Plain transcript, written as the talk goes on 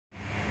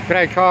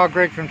G'day Kyle,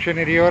 Greg from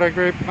Trinity Auto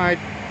Group, mate.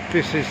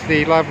 This is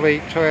the lovely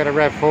Toyota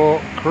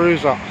RAV4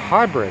 Cruiser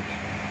Hybrid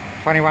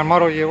 21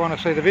 model you want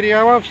to see the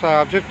video of. So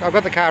I've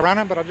got the car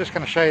running, but I'm just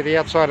going to show you the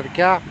outside of the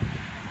car,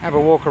 have a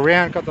walk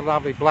around. Got the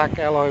lovely black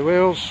alloy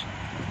wheels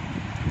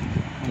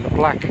and the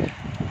black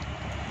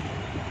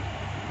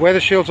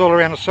weather shields all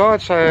around the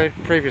side. So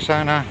previous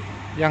owner,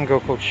 young girl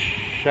called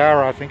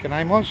Shara, I think her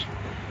name was,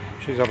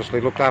 she's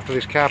obviously looked after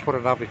this car, put a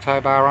lovely tow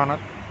bar on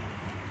it.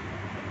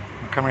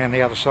 I'll come around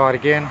the other side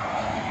again.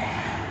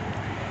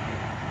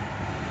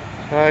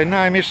 So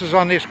no misses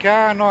on this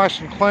car,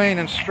 nice and clean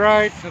and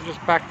straight. I'll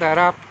just back that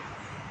up.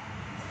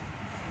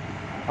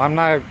 I'm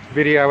no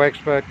video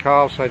expert,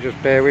 Kyle, so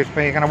just bear with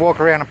me. I'm going to walk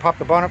around and pop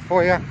the bonnet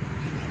for you.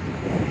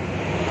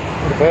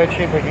 The bird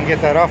shit, we can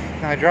get that off,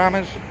 no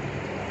dramas.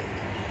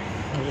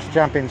 I'll just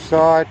jump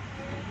inside.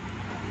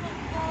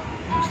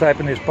 Just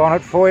open this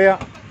bonnet for you.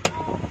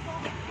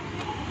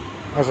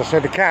 As I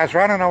said, the car's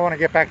running, I want to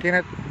get back in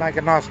it, make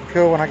it nice and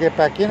cool when I get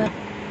back in it.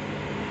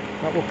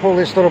 But we'll pull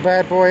this little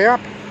bad boy up.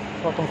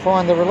 If I can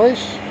find the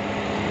release.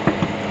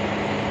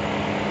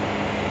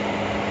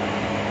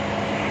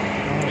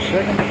 One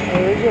second,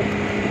 where is it?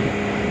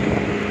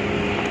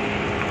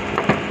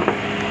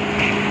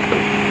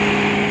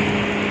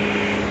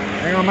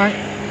 Hang on, mate.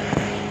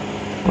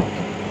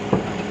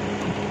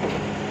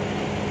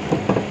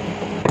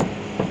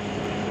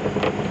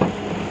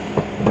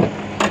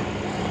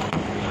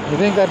 You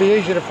think that'd be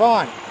easy to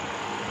find?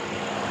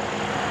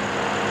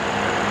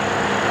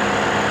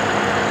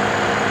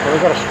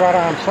 We've got a strut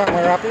arm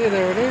somewhere up here,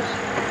 there it is.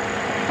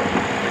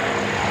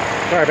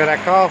 Sorry about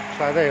that, Kyle.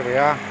 So there we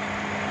are.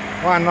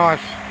 One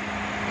nice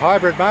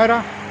hybrid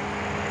motor.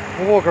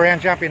 We'll walk around,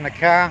 jump in the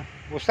car.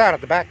 We'll start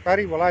at the back,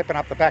 buddy. We'll open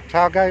up the back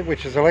tailgate,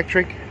 which is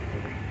electric.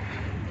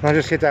 So I'll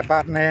just hit that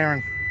button there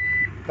and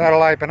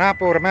that'll open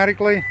up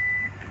automatically.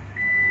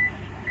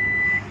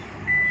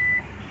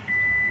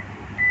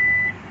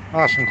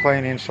 Nice and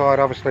clean inside.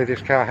 Obviously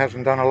this car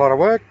hasn't done a lot of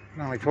work.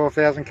 Only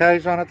 12,000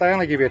 Ks on it. They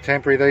only give you a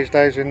temporary these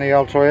days in the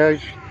old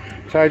Tojos,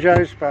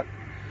 but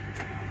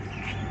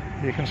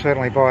you can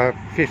certainly buy a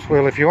fifth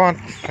wheel if you want.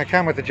 They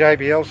come with the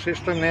JBL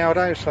system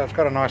nowadays, so it's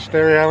got a nice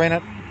stereo in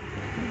it.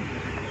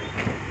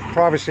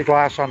 Privacy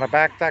glass on the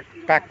back. That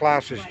back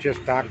glass is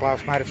just dark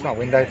glass, mate. It's not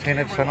window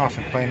tinted, so nice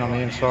and clean on the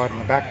inside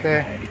and the back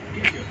there.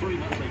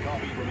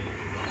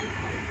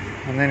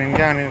 And then in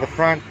going into the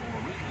front,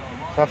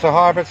 so it's a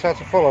hybrid, so it's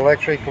a full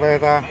electric,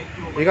 leather.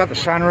 You got the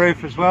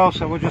sunroof as well,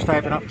 so we'll just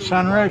open up the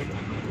sunroof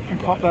and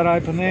pop that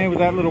open there with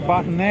that little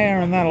button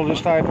there, and that'll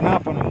just open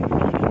up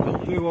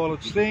and do all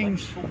its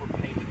things.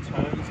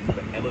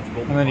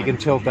 And then you can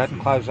tilt that and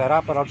close that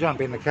up. But I'll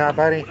jump in the car,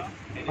 buddy.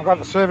 I've got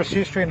the service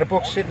history and the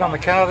book sitting on the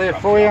car there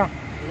for you.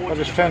 I'll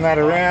just turn that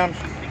around.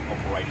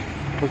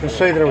 We can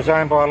see that it was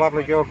owned by a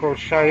lovely girl called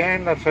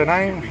Cheyenne, that's her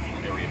name.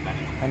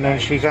 And then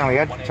she's only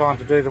had time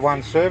to do the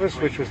one service,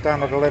 which was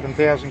done at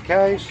 11,000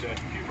 Ks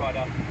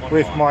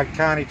with my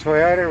Carney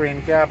Toyota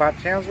in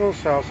Garbutt, Townsville.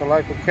 So it's a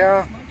local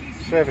car,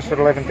 serviced at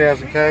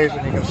 11,000 Ks,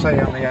 and you can see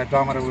on the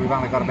odometer we've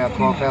only got about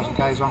 12,000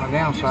 Ks on it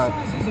now. So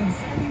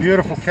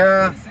beautiful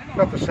car,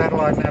 got the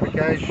satellite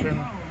navigation,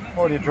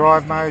 all your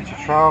drive modes, your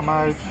trail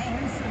modes,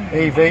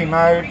 EV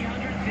mode.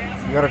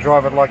 You got to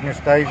drive it like Miss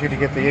Daisy to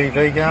get the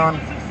EV going,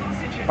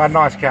 but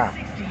nice car.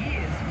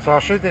 So I'll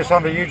shoot this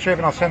onto YouTube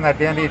and I'll send that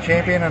down to your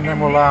champion, and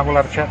then we'll have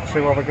a chat to see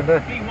what we can do.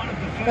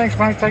 Thanks,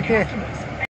 mate. Take care.